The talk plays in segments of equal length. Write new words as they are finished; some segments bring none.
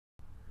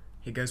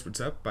Hey guys, what's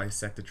up?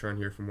 Bisectatron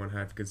here from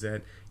OneHive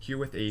Gazette, here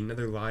with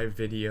another live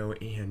video,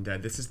 and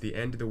this is the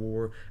end of the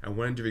war. I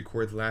wanted to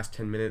record the last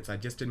 10 minutes. I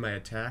just did my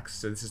attacks,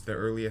 so this is the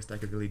earliest I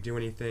could really do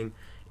anything,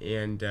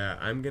 and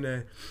I'm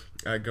gonna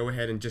go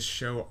ahead and just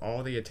show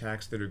all the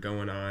attacks that are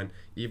going on,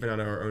 even on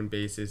our own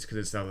bases, because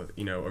it's a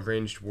a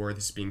ranged war.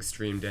 This is being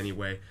streamed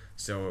anyway,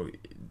 so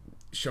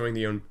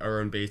showing our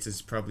own base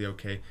is probably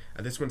okay.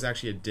 This one's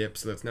actually a dip,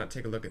 so let's not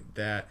take a look at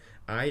that.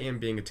 I am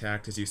being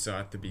attacked, as you saw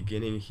at the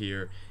beginning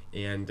here,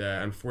 and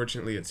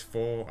unfortunately it's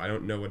full. I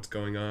don't know what's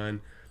going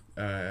on.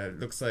 It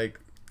looks like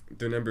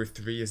their number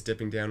 3 is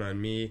dipping down on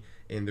me,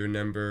 and their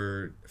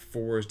number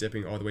 4 is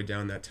dipping all the way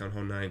down that Town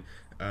Hall 9.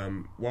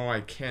 While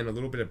I can, a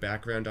little bit of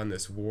background on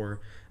this war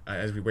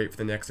as we wait for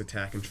the next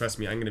attack, and trust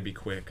me, I'm going to be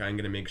quick. I'm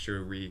going to make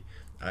sure we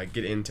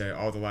get into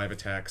all the live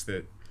attacks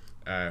that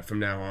from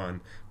now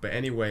on. But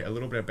anyway, a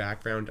little bit of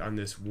background on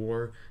this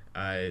war.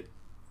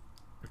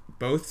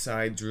 Both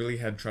sides really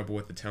had trouble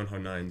with the Town Hall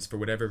 9s for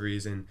whatever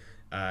reason.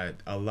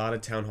 A lot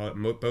of Town Hall,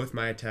 both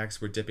my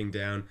attacks were dipping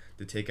down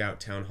to take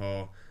out Town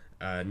Hall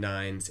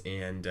 9s,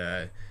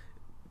 and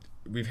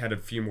we've had a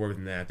few more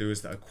than that. There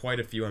was quite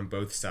a few on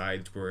both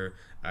sides where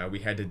we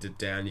had to dip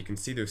down. You can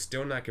see they're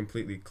still not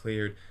completely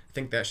cleared. I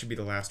think that should be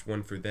the last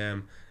one for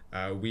them.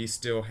 We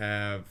still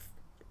have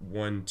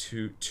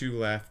two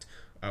left.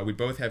 We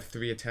both have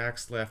 3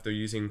 attacks left. They're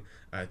using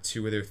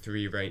 2 of their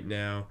 3 right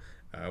now.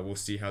 We'll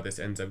see how this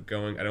ends up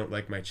going. I don't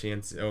like my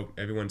chance. Oh,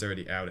 everyone's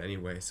already out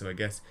anyway, so I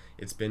guess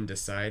it's been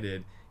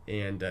decided.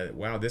 And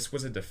wow, this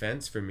was a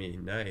defense for me.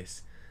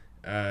 Nice.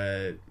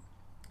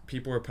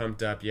 People were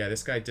pumped up. Yeah,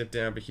 this guy dipped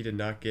down, but he did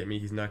not get me.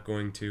 He's not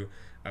going to.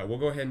 We'll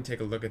go ahead and take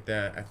a look at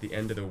that at the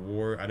end of the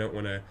war. I don't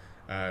want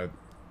to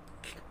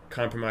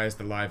compromise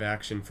the live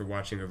action for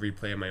watching a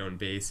replay of my own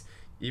base,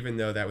 even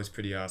though that was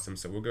pretty awesome.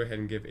 So we'll go ahead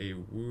and give a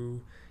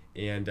woo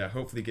and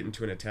hopefully get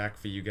into an attack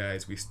for you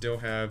guys. We still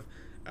have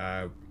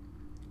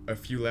a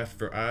few left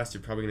for us.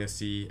 You're probably going to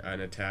see an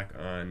attack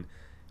on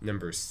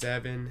number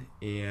 7,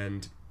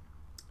 and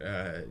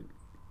there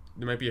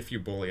might be a few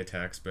bully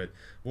attacks, but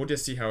we'll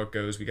just see how it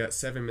goes. We got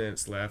 7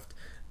 minutes left,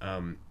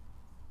 and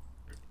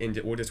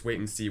we'll just wait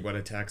and see what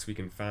attacks we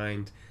can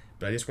find.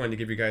 But I just wanted to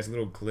give you guys a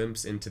little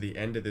glimpse into the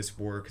end of this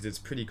war, because it's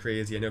pretty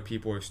crazy. I know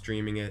people are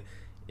streaming it,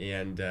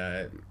 and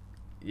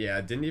yeah,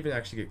 it didn't even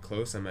actually get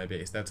close on my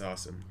base. That's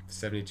awesome.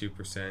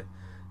 72%.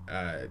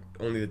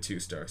 Only the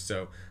 2-star.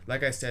 So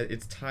like I said,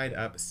 it's tied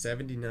up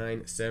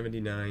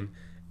 79-79.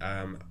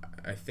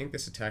 I think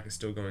this attack is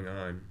still going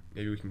on.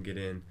 Maybe we can get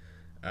in.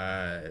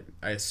 I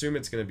assume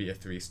it's going to be a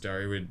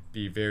 3-star. It would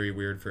be very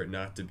weird for it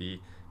not to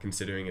be,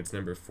 considering it's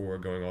number 4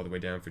 going all the way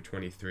down for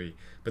 23.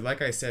 But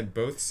like I said,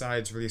 both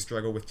sides really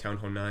struggle with Town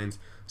Hall 9s,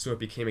 so it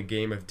became a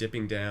game of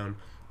dipping down,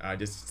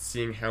 just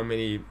seeing how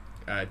many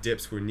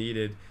dips were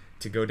needed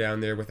to go down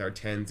there with our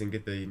 10s and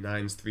get the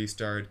 9s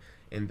 3-starred.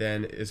 And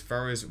then as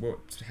far as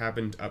what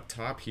happened up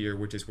top here,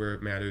 which is where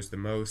it matters the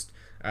most,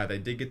 they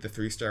did get the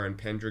 3-star on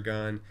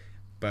Pendragon,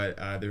 but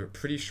they're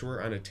pretty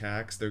short on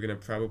attacks. They're going to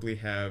probably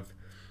have,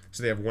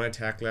 so they have 1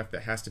 attack left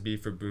that has to be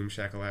for Boom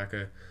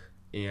Shakalaka,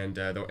 and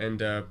they'll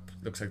end up,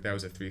 looks like that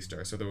was a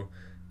 3-star, so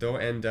they'll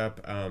end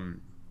up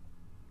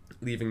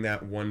leaving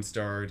that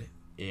 1-starred,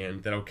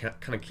 and that'll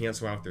kind of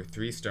cancel out their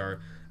 3-star,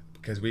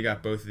 because we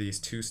got both of these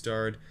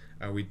 2-starred.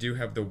 We do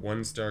have the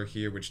 1-star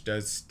here, which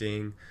does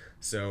sting.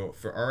 So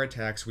for our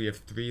attacks, we have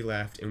 3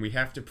 left, and we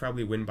have to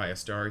probably win by a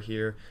star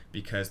here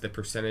because the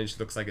percentage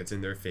looks like it's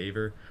in their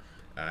favor.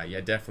 Yeah,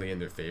 definitely in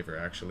their favor,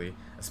 actually,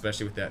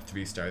 especially with that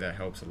 3-star. That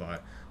helps a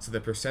lot. So the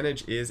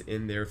percentage is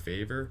in their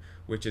favor,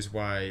 which is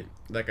why,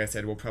 like I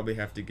said, we'll probably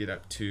have to get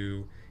up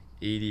to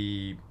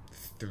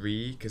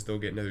 83 because they'll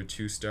get another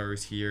 2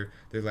 stars here.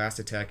 Their last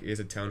attack is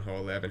a Town Hall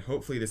 11.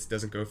 Hopefully this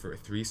doesn't go for a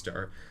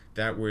 3-star.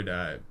 That would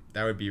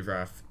be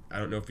rough. I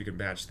don't know if we could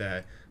match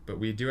that, but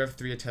we do have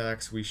 3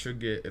 attacks. We should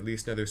get at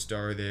least another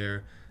star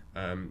there.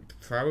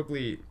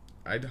 Probably,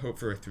 I'd hope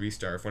for a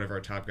 3-star if one of our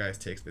top guys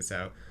takes this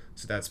out.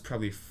 So that's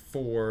probably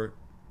 4,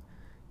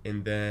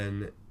 and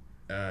then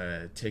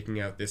taking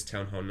out this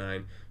Town Hall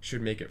 9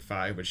 should make it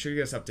 5, but should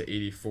get us up to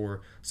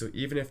 84. So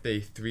even if they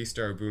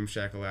 3-star Boom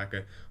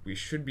Shakalaka, we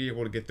should be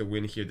able to get the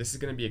win here. This is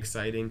going to be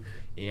exciting,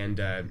 and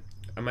I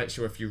might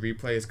show a few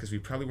replays because we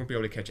probably won't be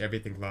able to catch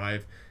everything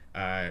live.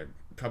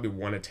 Probably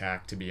 1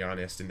 attack, to be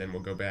honest, and then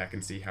we'll go back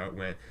and see how it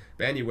went.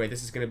 But anyway,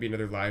 this is going to be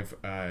another live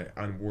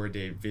on War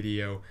Day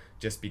video,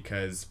 just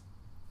because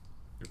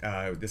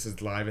this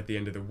is live at the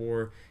end of the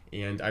war,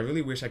 and I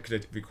really wish I could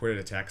have recorded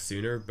attacks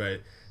sooner,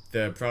 but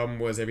the problem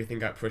was everything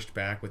got pushed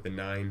back with the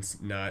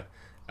 9s not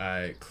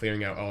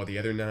clearing out all the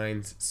other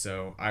 9s,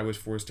 so I was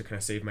forced to kind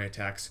of save my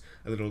attacks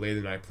a little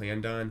later than I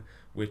planned on,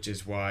 which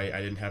is why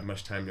I didn't have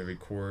much time to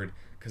record,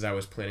 because I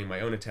was planning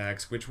my own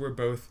attacks, which were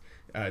both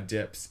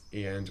dips,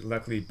 and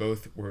luckily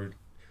both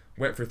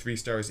went for 3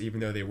 stars,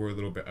 even though they were a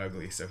little bit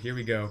ugly. So here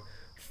we go,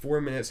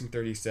 4 minutes and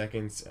 30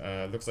 seconds.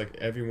 Looks like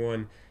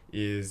everyone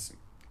is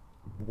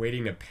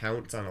waiting to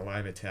pounce on a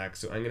live attack,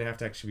 so I'm gonna have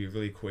to actually be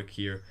really quick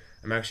here.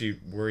 I'm actually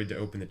worried to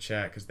open the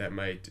chat because that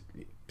might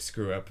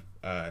screw up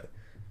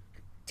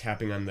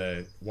tapping on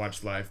the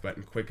watch live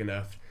button quick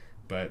enough.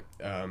 But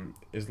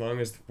as long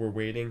as we're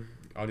waiting,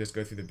 I'll just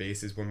go through the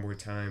bases one more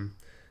time.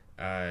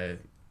 Are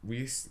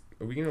we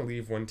gonna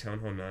leave one Town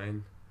Hall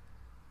 9?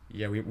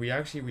 Yeah,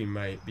 we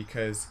might,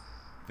 because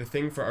the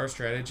thing for our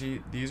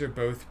strategy, these are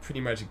both pretty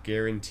much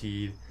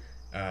guaranteed.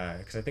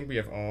 Because I think we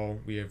have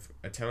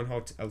a Town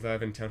Hall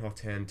 11, Town Hall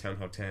 10, Town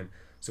Hall 10.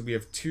 So we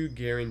have 2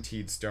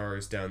 guaranteed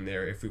stars down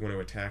there if we want to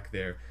attack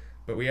there.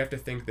 But we have to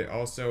think that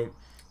also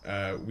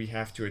we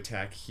have to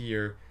attack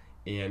here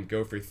and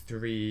go for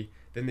 3.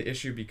 Then the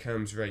issue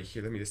becomes right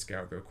here. Let me just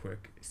scout real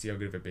quick, see how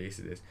good of a base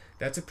it is.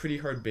 That's a pretty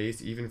hard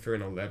base even for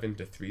an 11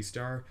 to 3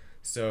 star.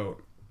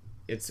 So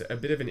it's a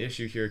bit of an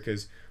issue here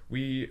because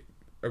we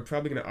are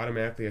probably going to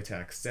automatically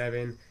attack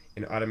 7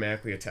 and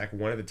automatically attack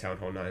one of the Town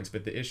Hall 9s.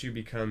 But the issue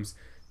becomes,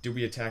 do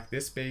we attack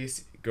this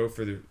base, go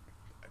for the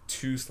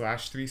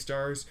 2/3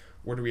 stars,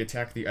 or do we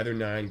attack the other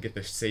 9, get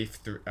the safe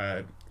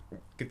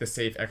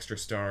extra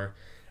star?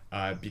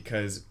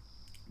 Because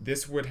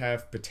this would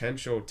have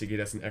potential to get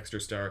us an extra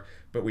star,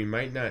 but we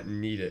might not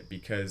need it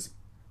because,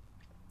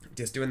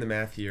 just doing the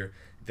math here,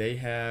 they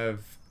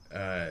have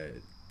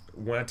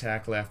 1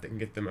 attack left that can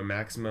get them a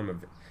maximum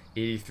of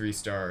 83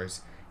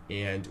 stars,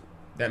 and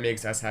that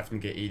makes us having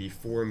to get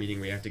 84, meaning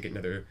we have to get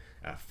another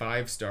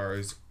 5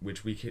 stars,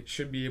 which we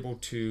should be able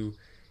to.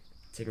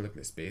 Take a look at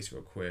this base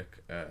real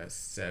quick.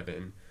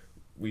 7.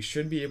 We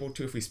should be able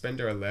to, if we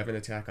spend our 11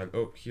 attack on.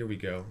 Oh, here we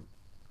go.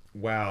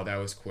 Wow, that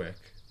was quick.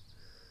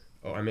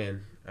 Oh, I'm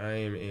in. I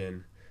am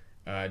in.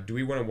 Do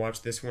we want to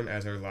watch this one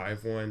as our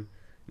live one?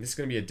 This is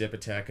going to be a dip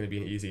attack, going to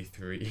be an easy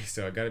 3,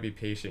 so I got to be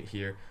patient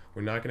here.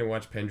 We're not going to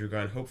watch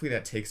Pendragon. Hopefully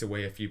that takes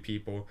away a few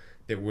people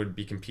that would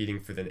be competing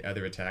for the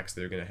other attacks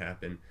that are going to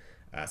happen.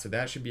 So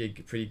that should be a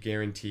pretty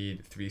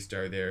guaranteed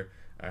 3-star there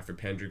for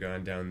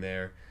Pendragon down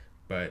there.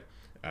 But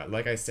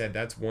like I said,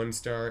 that's 1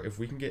 star. If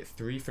we can get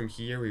 3 from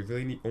here, we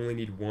really only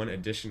need 1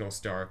 additional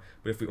star.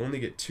 But if we only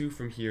get 2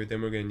 from here,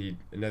 then we're going to need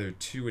another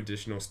 2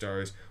 additional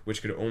stars,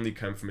 which could only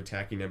come from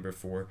attacking number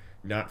 4,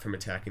 not from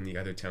attacking the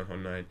other Town Hall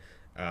 9.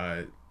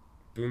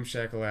 Boom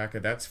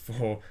Shakalaka, that's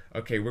full.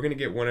 Okay, we're going to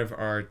get one of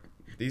our.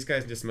 These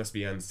guys just must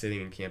be on sitting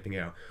and camping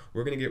out.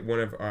 We're going to get one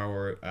of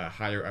our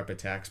higher up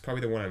attacks,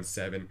 probably the one on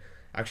 7.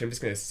 Actually, I'm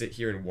just going to sit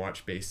here and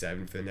watch base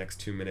 7 for the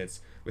next 2 minutes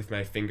with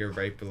my finger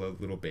right below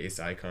the little base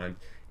icon.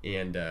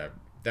 And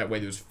that way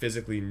there's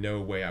physically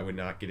no way I would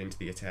not get into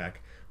the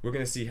attack. We're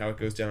going to see how it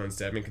goes down on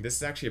 7, because this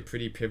is actually a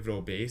pretty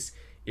pivotal base.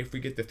 If we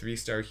get the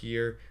 3-star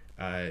here,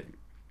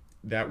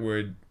 that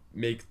would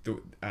make the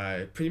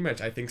pretty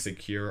much, I think,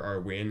 secure our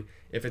win.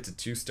 If it's a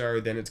 2-star,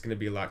 then it's going to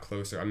be a lot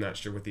closer. I'm not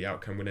sure what the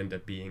outcome would end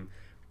up being.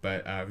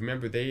 But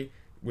remember, they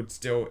would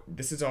still,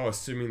 this is all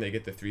assuming they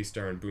get the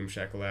 3-star in Boom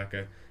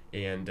Shakalaka.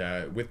 And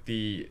with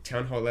the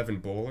Town Hall 11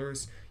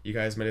 bowlers, you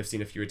guys might have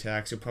seen a few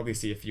attacks. You'll probably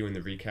see a few in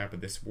the recap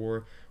of this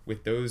war.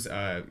 With those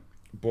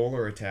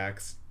bowler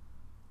attacks,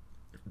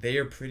 they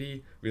are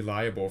pretty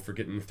reliable for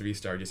getting the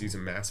 3-star, just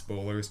using mass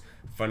bowlers,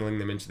 funneling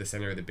them into the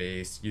center of the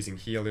base, using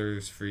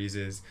healers,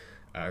 freezes,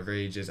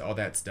 rages, all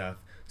that stuff.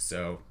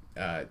 So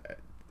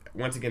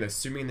once again,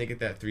 assuming they get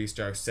that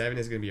 3-star, 7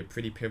 is going to be a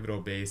pretty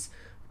pivotal base.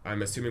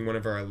 I'm assuming one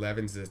of our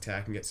 11s is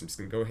attacking it, so I'm just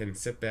going to go ahead and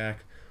sit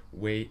back,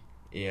 wait.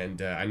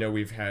 And I know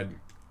we've had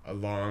a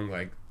long,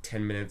 like,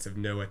 10 minutes of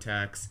no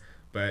attacks,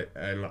 but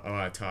a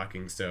lot of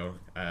talking, so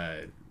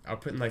I'll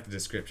put in, like, the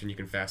description. You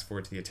can fast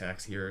forward to the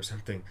attacks here or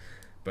something.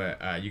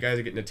 But you guys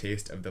are getting a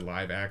taste of the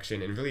live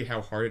action and really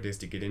how hard it is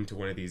to get into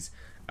one of these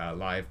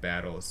live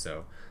battles.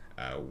 So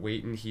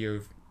waiting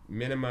here,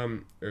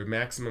 minimum or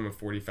maximum of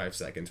 45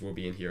 seconds. We'll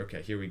be in here.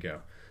 Okay, here we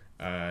go.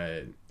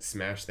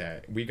 Smash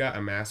that. We got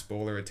a mass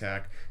bowler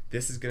attack.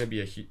 This is going to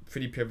be a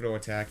pretty pivotal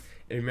attack.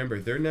 And remember,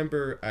 their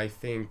number, I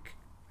think,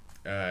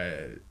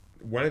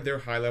 one of their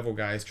high level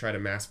guys tried a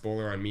mass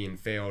bowler on me and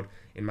failed,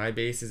 and my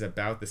base is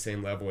about the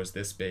same level as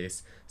this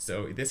base,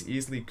 so this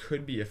easily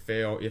could be a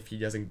fail if he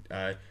doesn't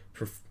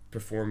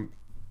perform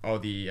all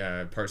the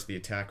parts of the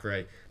attack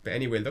right. But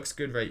anyway, looks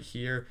good right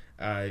here.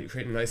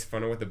 Create a nice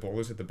funnel with the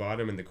bowlers at the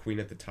bottom and the queen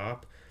at the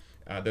top.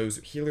 Those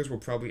healers will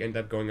probably end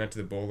up going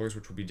onto the bowlers,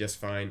 which will be just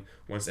fine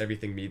once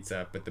everything meets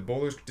up. But the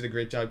bowlers did a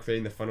great job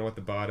creating the funnel at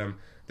the bottom.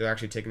 They're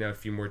actually taking out a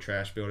few more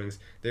trash buildings.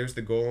 There's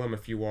the golem, a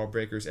few wall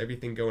breakers,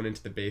 everything going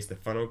into the base. The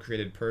funnel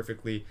created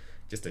perfectly.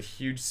 Just a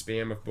huge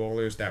spam of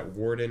bowlers. That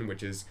warden,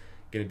 which is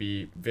going to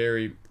be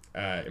very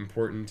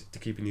important to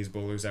keeping these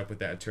bowlers up with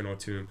that eternal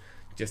tomb.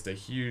 Just a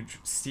huge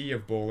sea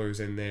of bowlers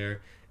in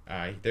there.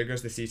 There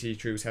goes the CT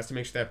troops. Has to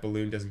make sure that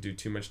balloon doesn't do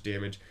too much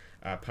damage.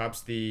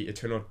 Pops the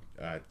eternal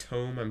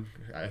tome.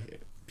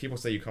 People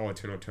say you call it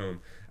eternal tome.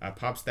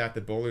 Pops that.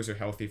 The bowlers are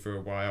healthy for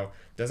a while.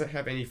 Doesn't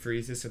have any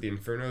freezes, so the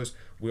infernos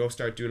will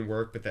start doing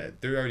work,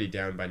 but they're already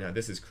down by now.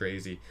 This is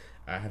crazy.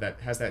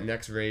 Has that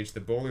next rage.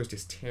 The bowlers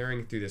just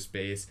tearing through the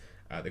space.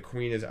 The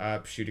queen is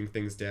up, shooting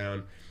things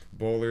down.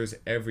 Bowlers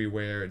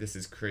everywhere. This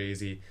is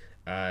crazy.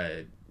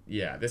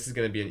 Yeah, this is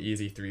going to be an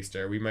easy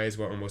 3-star. We might as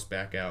well almost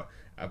back out.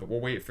 But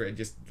we'll wait for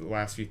just the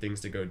last few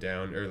things to go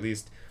down, or at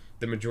least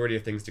the majority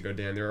of things to go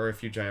down. There are a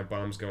few giant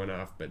bombs going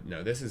off, but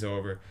no, this is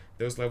over.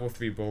 Those level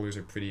 3 bowlers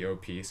are pretty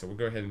OP, so we'll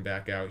go ahead and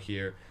back out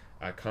here.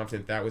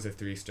 Confident that was a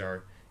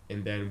 3-star,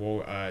 and then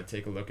we'll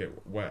take a look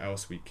at what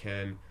else we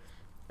can.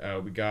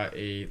 We got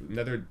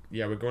another,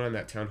 yeah, we're going on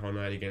that Town Hall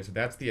 9 again, so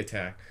that's the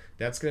attack.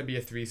 That's going to be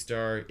a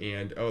 3-star,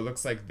 and oh, it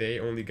looks like they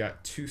only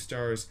got 2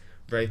 stars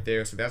right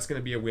there, so that's going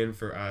to be a win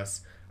for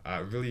us.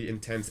 Really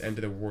intense end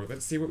of the war.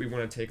 Let's see what we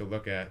want to take a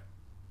look at.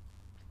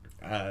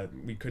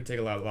 We could take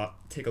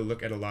a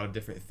look at a lot of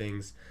different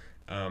things.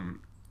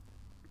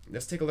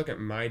 Let's take a look at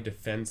my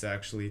defense,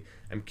 actually.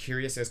 I'm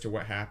curious as to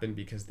what happened,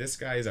 because this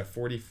guy is a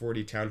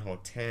 40-40 Town Hall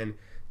 10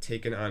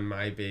 taken on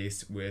my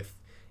base with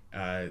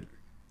a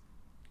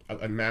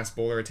mass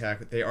bowler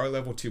attack. They are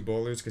level 2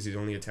 bowlers because he's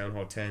only a Town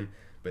Hall 10,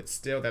 but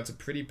still, that's a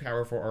pretty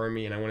powerful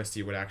army, and I want to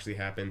see what actually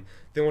happened.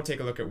 Then we'll take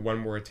a look at one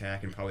more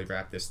attack and probably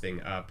wrap this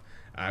thing up.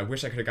 I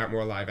wish I could have got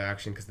more live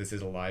action, because this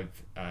is a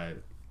live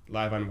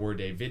on War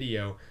Day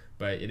video,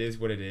 but it is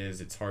what it is.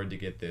 It's hard to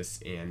get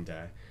this, and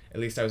at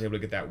least I was able to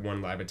get that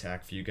one live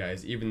attack for you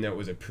guys, even though it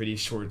was a pretty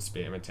short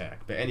spam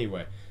attack. But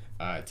anyway,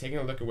 taking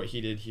a look at what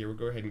he did here, we'll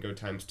go ahead and go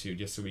times 2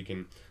 just so we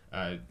can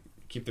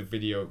keep the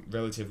video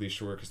relatively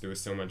short, because there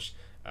was so much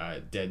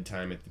dead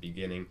time at the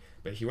beginning.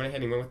 But he went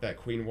ahead and went with that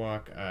queen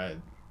walk.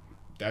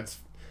 That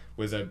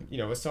was a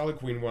solid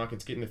queen walk.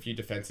 It's getting a few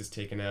defenses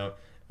taken out.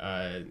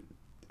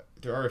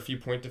 There are a few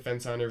point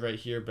defense on her right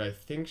here, but I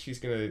think she's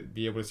gonna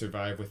be able to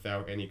survive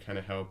without any kind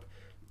of help.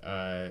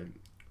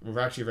 We're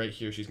actually right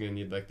here. She's gonna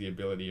need like the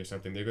ability or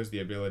something. There goes the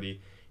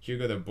ability. Here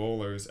go the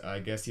bowlers.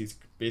 I guess he's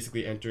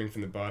basically entering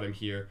from the bottom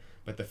here,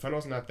 but the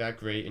funnel's not that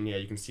great. And yeah,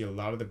 you can see a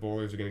lot of the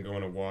bowlers are gonna go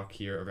on a walk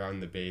here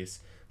around the base.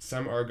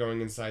 Some are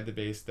going inside the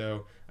base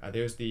though.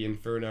 There's the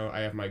Inferno.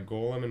 I have my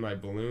golem and my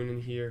balloon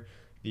in here.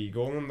 The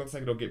golem looks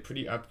like it'll get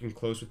pretty up and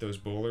close with those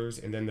bowlers,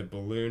 and then the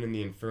balloon and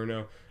the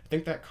Inferno. I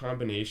think that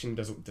combination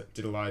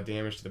did a lot of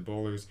damage to the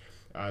bowlers.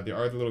 There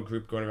are the little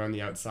group going around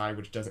the outside,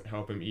 which doesn't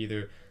help him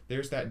either.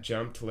 There's that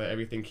jump to let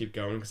everything keep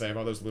going, because I have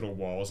all those little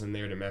walls in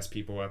there to mess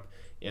people up.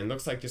 And it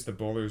looks like just the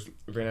bowlers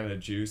ran out of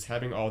juice.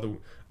 Having all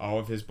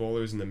of his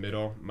bowlers in the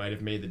middle might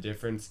have made the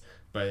difference,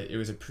 but it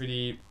was a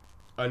pretty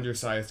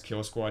undersized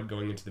kill squad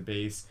going into the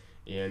base,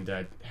 and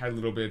had a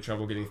little bit of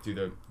trouble getting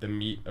through the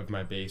meat of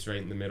my base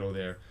right in the middle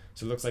there.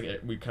 So it looks like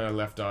we kind of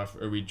left off,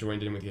 or we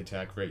joined in with the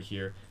attack right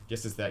here,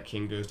 just as that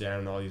king goes down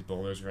and all these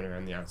bowlers run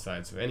around the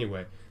outside. So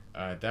anyway,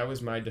 that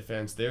was my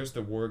defense. There's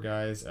the war,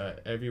 guys.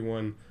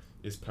 Everyone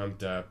is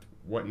pumped up.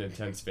 What an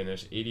intense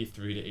finish,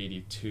 83 to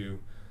 82.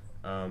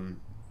 Oh,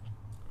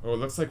 it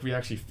looks like we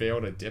actually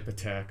failed a dip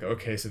attack.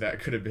 Okay, so that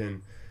could have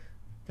been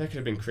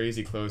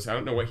crazy close. I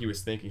don't know what he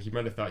was thinking. He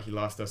might have thought he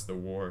lost us the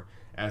war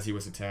as he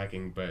was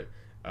attacking, but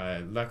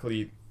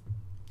luckily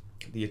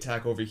the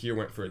attack over here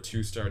went for a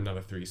 2-star, not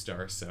a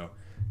 3-star, so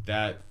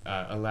that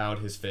allowed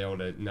his fail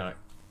to not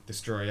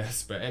destroy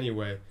us. But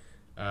anyway,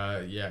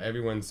 yeah,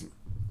 everyone's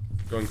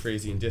going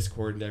crazy in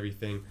Discord and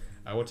everything.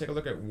 We'll take a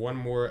look at one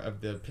more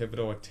of the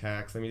pivotal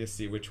attacks. Let me just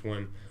see which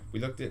one.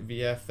 We looked at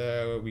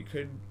VF.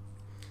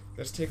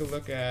 Let's take a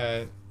look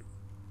at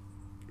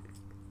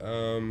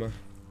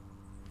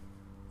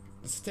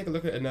let's take a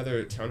look at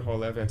another Town Hall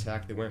 11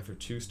 attack that went for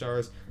 2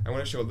 stars. I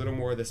want to show a little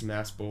more of this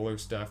mass bowler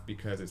stuff,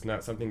 because it's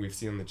not something we've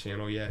seen on the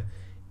channel yet.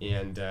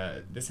 And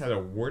this had a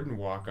warden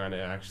walk on it,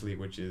 actually,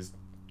 which is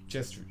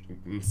just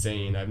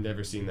insane. I've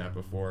never seen that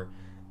before.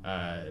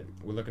 We're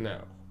looking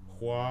at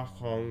Hua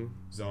Hong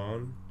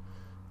Zon,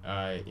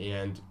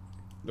 and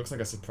looks like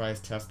a surprise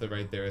Tesla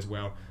right there as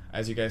well.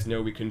 As you guys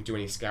know, we couldn't do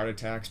any scout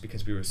attacks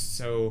because we were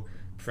so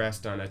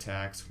pressed on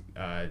attacks,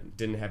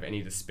 didn't have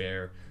any to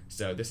spare.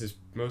 So this is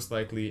most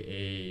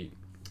likely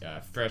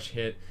a fresh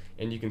hit,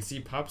 and you can see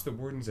pops the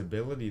warden's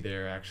ability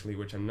there, actually,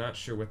 which I'm not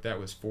sure what that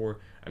was for.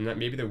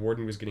 Maybe the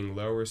warden was getting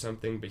low or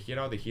something, but he had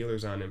all the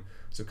healers on him,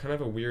 so kind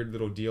of a weird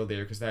little deal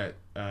there, because that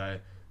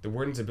the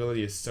warden's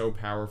ability is so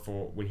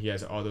powerful when he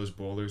has all those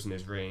bowlers in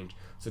his range,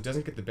 so it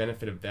doesn't get the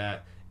benefit of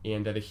that.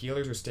 And the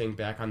healers are staying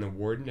back on the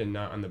warden and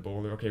not on the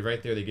bowler. Okay,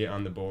 right there they get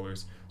on the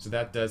bowlers, so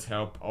that does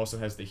help. Also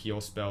has the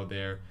heal spell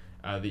there.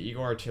 The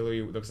Eagle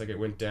Artillery looks like it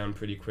went down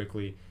pretty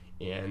quickly,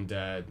 and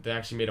they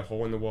actually made a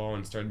hole in the wall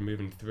and started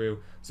moving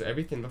through. So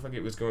everything looked like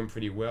it was going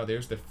pretty well.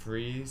 There's the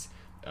freeze.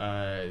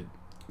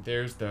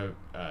 There's the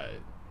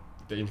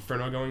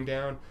Inferno going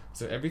down.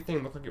 So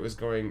everything looked like it was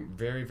going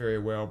very, very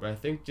well. But I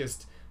think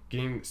just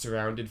getting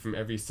surrounded from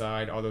every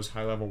side, all those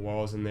high-level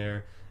walls in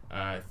there,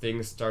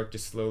 things start to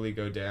slowly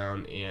go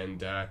down, and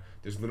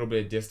there's a little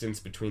bit of distance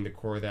between the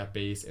core of that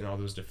base and all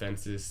those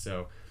defenses.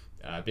 So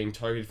being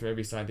targeted from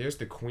every side. There's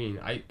the queen.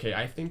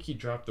 I think he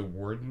dropped the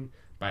warden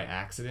by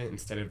accident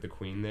instead of the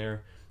queen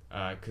there,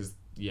 because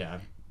yeah,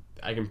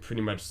 I can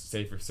pretty much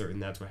say for certain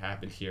that's what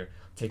happened here,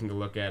 taking a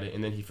look at it,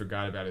 and then he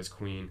forgot about his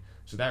queen.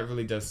 So that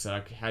really does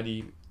suck. Had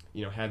he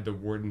had the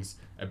warden's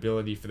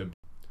ability for the...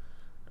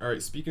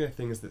 Alright, speaking of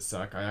things that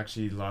suck, I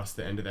actually lost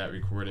the end of that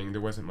recording.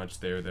 There wasn't much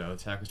there. The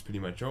attack was pretty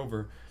much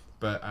over.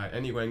 But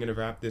anyway, I'm going to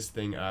wrap this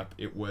thing up.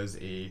 It was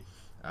a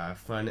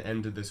fun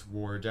end of this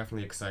war,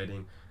 definitely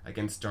exciting,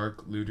 against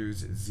Dark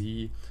Looters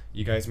Z.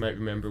 You guys might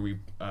remember we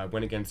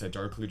went against a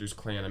Dark Looters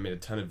clan. I made a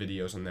ton of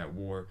videos on that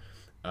war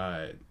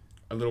a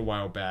little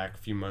while back, a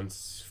few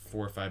months,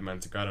 4 or 5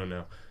 months ago, I don't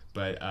know.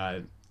 But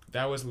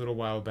that was a little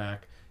while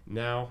back.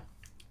 Now,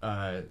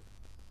 I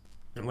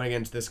went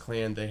against this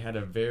clan. They had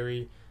a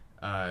they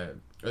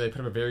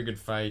put up a very good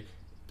fight.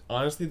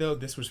 Honestly, though,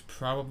 this was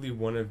probably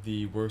one of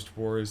the worst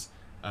wars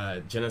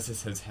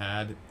Genesis has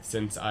had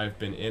since I've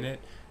been in it.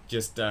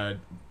 Just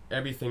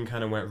everything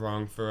kind of went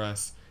wrong for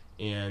us,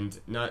 and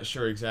not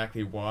sure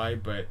exactly why,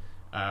 but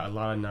a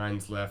lot of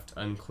 9s left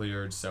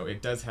uncleared. So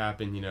it does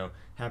happen, you know,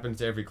 happens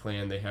to every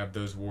clan. They have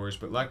those wars,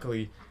 but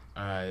luckily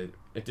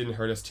it didn't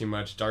hurt us too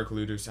much. Dark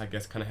Looters, I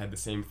guess, kind of had the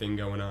same thing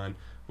going on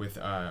with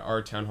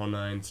our Town Hall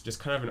 9s. Just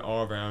kind of an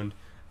all-around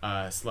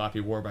sloppy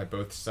war by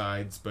both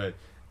sides, but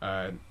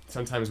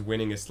sometimes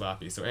winning is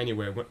sloppy. So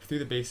anyway, went through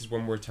the bases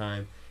one more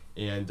time,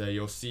 and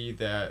you'll see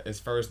that as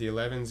far as the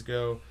 11s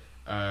go,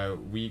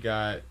 we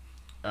got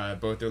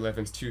both the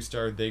 11s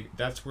 2-star.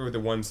 That's where the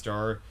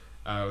 1-star,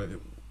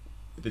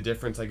 the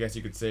difference, I guess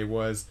you could say,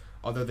 was.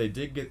 Although they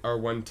did get our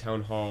one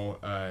Town Hall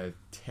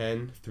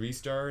 10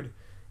 3-starred,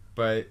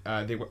 but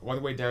they went all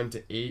the way down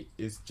to 8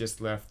 is just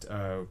left.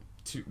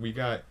 We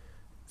got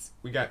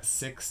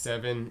 6,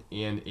 7,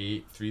 and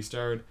 8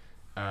 3-starred.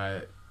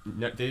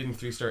 They didn't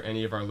 3-star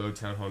any of our low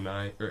Town Hall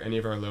 9 or any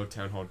of our low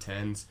Town Hall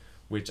 10s,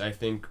 which I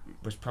think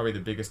was probably the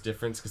biggest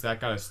difference, because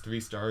that got us 3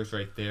 stars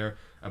right there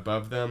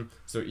above them.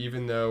 So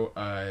even though,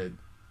 and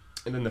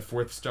then the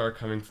 4th star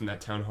coming from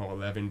that Town Hall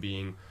 11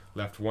 being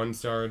left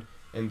 1-starred,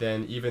 and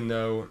then even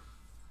though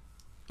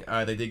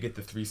they did get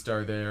the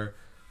 3-star there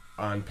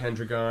on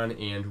Pendragon,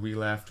 and we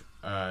left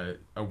a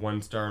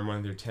 1-star on one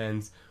of their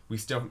 10s, we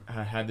still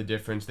had the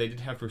difference. They did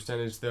have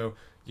percentage, though.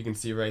 You can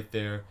see right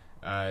there,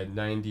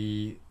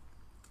 93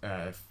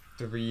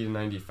 to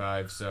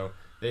 95, so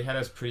they had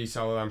us pretty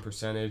solid on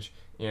percentage.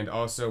 And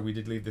also we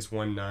did leave this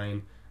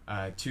 1-9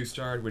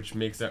 2-starred, which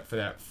makes up for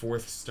that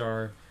 4th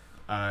star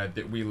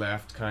that we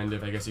left, kind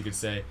of, I guess you could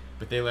say,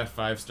 but they left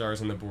 5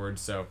 stars on the board.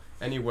 So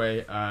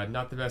anyway,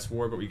 not the best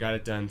war, but we got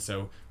it done.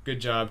 So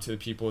good job to the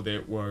people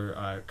that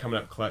were coming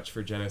up clutch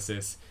for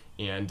Genesis,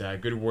 and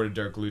good war to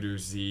Dark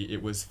Looters Z.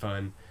 It was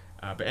fun.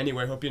 But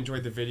anyway, hope you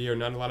enjoyed the video.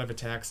 Not a lot of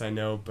attacks, I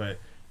know, but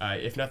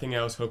if nothing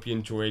else, hope you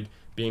enjoyed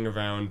being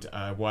around,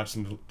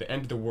 watching the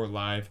end of the war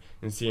live,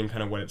 and seeing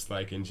kind of what it's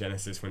like in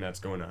Genesis when that's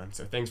going on.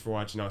 So thanks for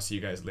watching. I'll see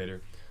you guys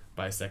later.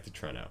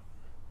 Bisectatron out.